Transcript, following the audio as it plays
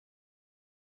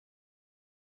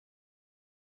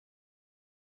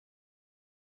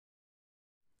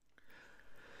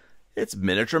It's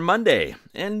Miniature Monday,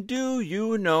 and do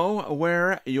you know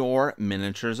where your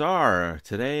miniatures are?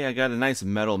 Today I got a nice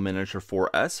metal miniature for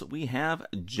us. We have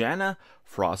Jana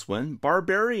Frostwind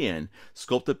Barbarian,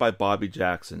 sculpted by Bobby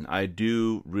Jackson. I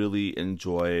do really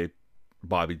enjoy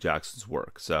Bobby Jackson's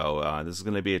work, so this is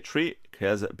going to be a treat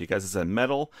because it's a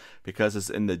metal, because it's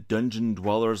in the Dungeon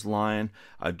Dwellers line.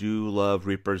 I do love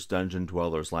Reaper's Dungeon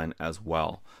Dwellers line as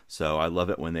well, so I love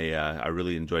it when they I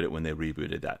really enjoyed it when they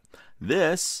rebooted that.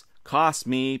 This cost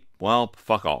me, well,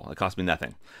 fuck all. It cost me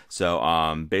nothing.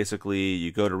 So basically,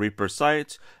 you go to Reaper's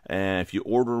site, and if you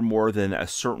order more than a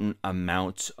certain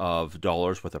amount of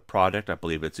dollars worth of product, I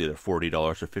believe it's either $40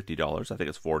 or $50. I think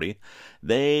it's 40.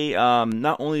 They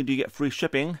not only do you get free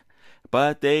shipping,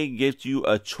 but they give you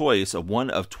a choice of one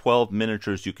of 12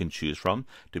 miniatures you can choose from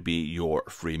to be your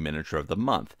free miniature of the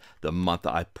month. The month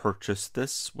I purchased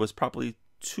this was probably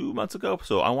 2 months ago,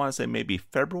 so I want to say maybe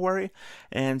February,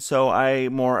 and so I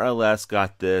more or less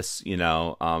got this,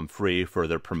 free for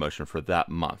their promotion for that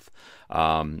month.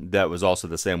 That was also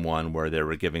the same one where they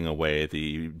were giving away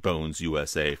the Bones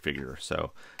USA figure,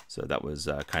 so that was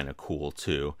kind of cool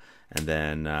too. And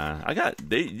then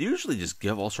they usually just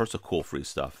give all sorts of cool free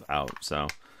stuff out, so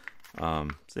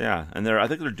yeah, and I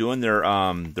think they're doing their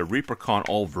ReaperCon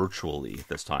all virtually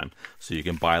this time, so you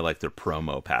can buy like their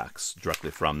promo packs directly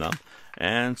from them,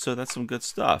 and so that's some good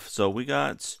stuff. So we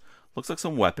got, looks like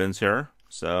some weapons here,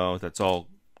 so that's all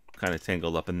kind of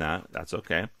tangled up in that. That's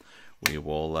okay. We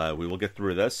will get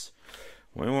through this.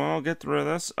 We will get through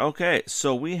this. Okay,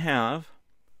 so we have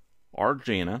our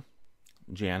Jana,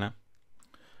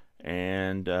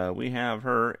 and we have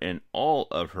her in all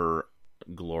of her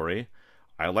glory.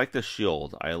 I like the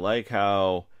shield. I like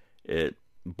how it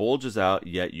bulges out,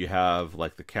 yet you have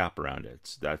like the cap around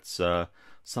it. That's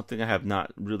something I have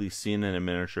not really seen in a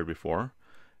miniature before.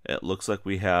 It looks like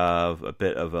we have a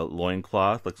bit of a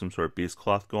loincloth, like some sort of beast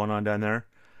cloth going on down there.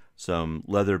 Some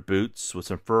leather boots with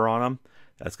some fur on them.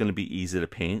 That's going to be easy to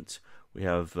paint. We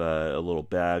have a little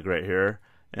bag right here.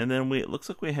 And then it looks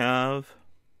like we have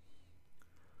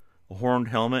a horned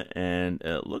helmet, and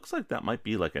it looks like that might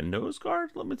be like a nose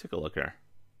guard. Let me take a look here.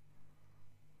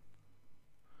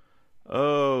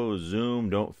 Oh, zoom,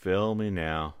 don't fail me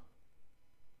now.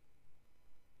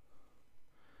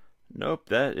 Nope,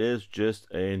 that is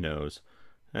just a nose.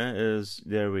 That is,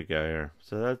 there we go here.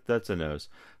 So that's a nose.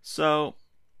 So,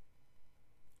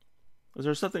 is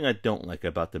there something I don't like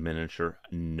about the miniature?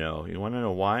 No. You want to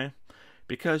know why?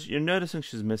 Because you're noticing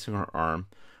she's missing her arm.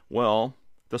 Well,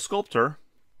 the sculptor,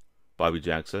 Bobby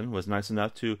Jackson, was nice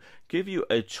enough to give you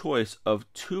a choice of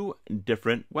 2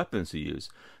 different weapons to use.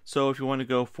 So if you want to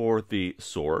go for the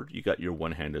sword, you got your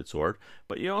one-handed sword,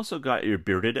 but you also got your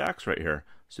bearded axe right here.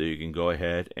 So you can go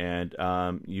ahead and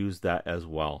use that as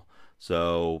well.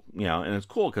 So, and it's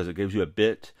cool because it gives you a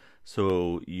bit,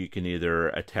 so you can either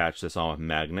attach this on with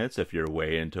magnets if you're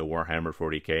way into Warhammer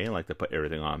 40k and like to put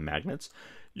everything on magnets.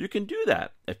 You can do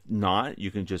that. If not,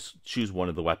 you can just choose one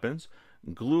of the weapons,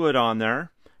 glue it on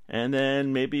there, and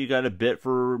then maybe you got a bit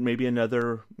for maybe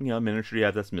another miniature you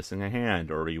have that's missing a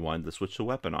hand, or you wanted to switch the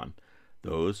weapon on.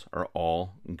 Those are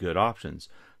all good options.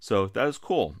 So that is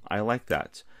cool. I like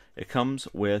that. It comes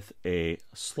with a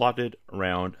slotted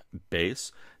round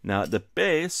base. Now the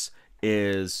base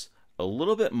is a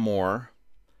little bit more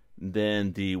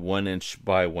than the 1 inch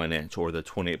by 1 inch or the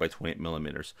 28 by 28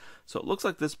 millimeters. So it looks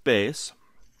like this base,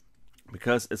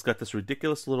 because it's got this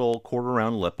ridiculous little quarter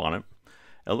round lip on it.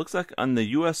 It looks like on the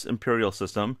US Imperial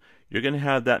system, you're going to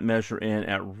have that measure in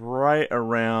at right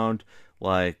around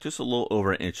like just a little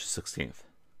over 1/16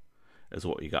 is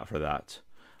what you got for that.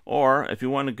 Or if you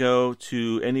want to go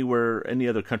to any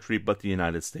other country but the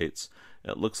United States,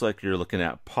 it looks like you're looking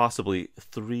at possibly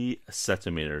 3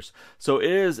 centimeters. So it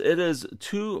is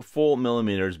 2 full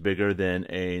millimeters bigger than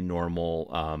a normal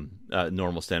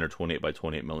standard 28 by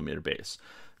 28 millimeter base.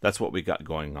 That's what we got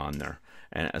going on there.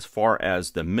 And as far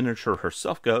as the miniature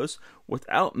herself goes,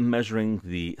 without measuring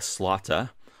the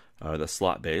slotta, or the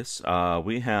slot base,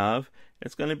 we have,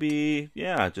 it's going to be,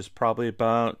 just probably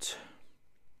about,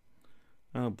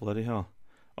 oh, bloody hell,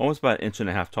 almost about 1.5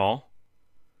 inches tall.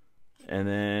 And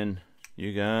then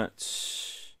you got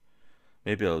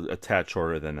maybe a tad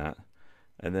shorter than that.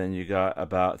 And then you got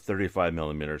about 35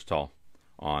 millimeters tall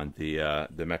on the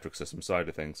metric system side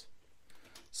of things.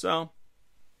 So,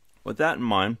 with that in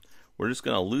mind, we're just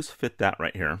going to loose fit that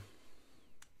right here.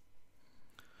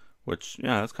 Which,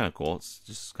 that's kind of cool. It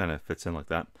just kind of fits in like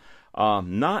that.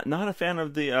 Not a fan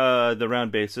of the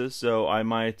round bases, so I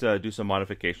might do some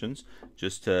modifications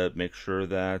just to make sure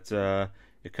that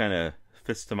it kind of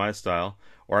fits to my style.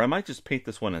 Or I might just paint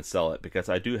this one and sell it, because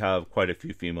I do have quite a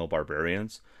few female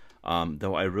barbarians.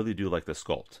 though I really do like the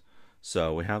sculpt.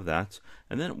 So we have that.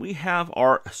 And then we have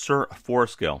our Sir 4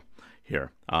 scale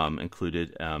here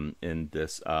included in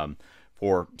this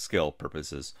for scale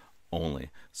purposes only.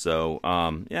 So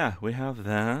yeah, we have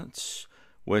that,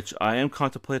 which I am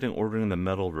contemplating ordering the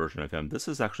metal version of him. This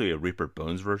is actually a Reaper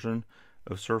Bones version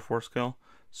of Sir 4 scale.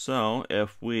 So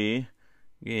if we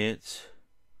get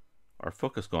our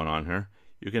focus going on here,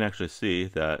 you can actually see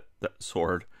that that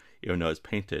sword, even though it's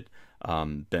painted,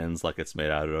 bends like it's made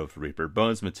out of Reaper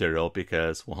Bones material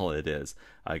because, well, it is.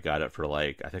 I got it for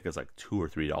like, I think it's like $2 or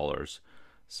 $3.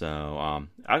 So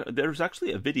there's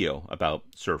actually a video about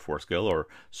Sir 4 scale or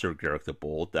Sir Garrick the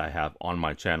Bold that I have on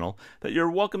my channel that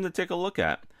you're welcome to take a look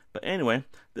at. But anyway,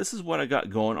 this is what I got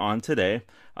going on today.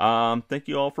 Thank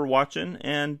you all for watching,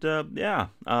 and yeah,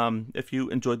 if you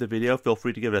enjoyed the video, feel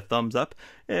free to give it a thumbs up.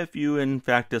 If you in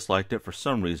fact disliked it for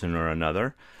some reason or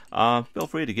another, feel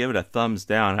free to give it a thumbs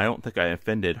down. I don't think I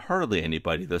offended hardly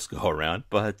anybody this go around,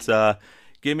 but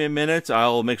give me a minute,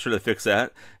 I'll make sure to fix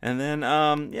that. And then,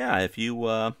 yeah, if you,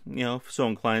 you know, so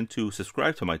inclined to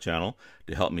subscribe to my channel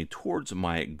to help me towards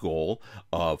my goal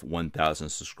of 1,000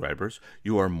 subscribers,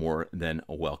 you are more than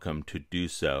welcome to do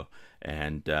so.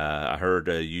 And I heard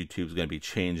YouTube's going to be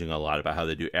changing a lot about how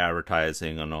they do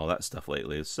advertising and all that stuff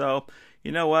lately. So,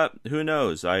 you know what? Who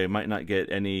knows? I might not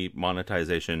get any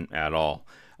monetization at all.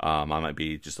 I might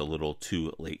be just a little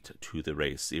too late to the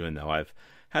race, even though I've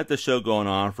had the show going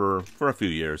on for a few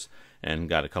years and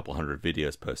got a couple hundred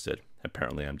videos posted.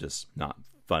 Apparently, I'm just not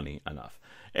funny enough.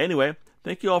 Anyway,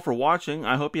 thank you all for watching.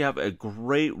 I hope you have a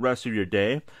great rest of your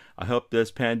day. I hope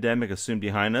this pandemic is soon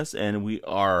behind us and we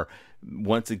are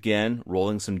once again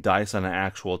rolling some dice on an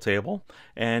actual table.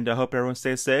 And I hope everyone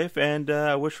stays safe, and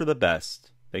I wish for the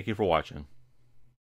best. Thank you for watching.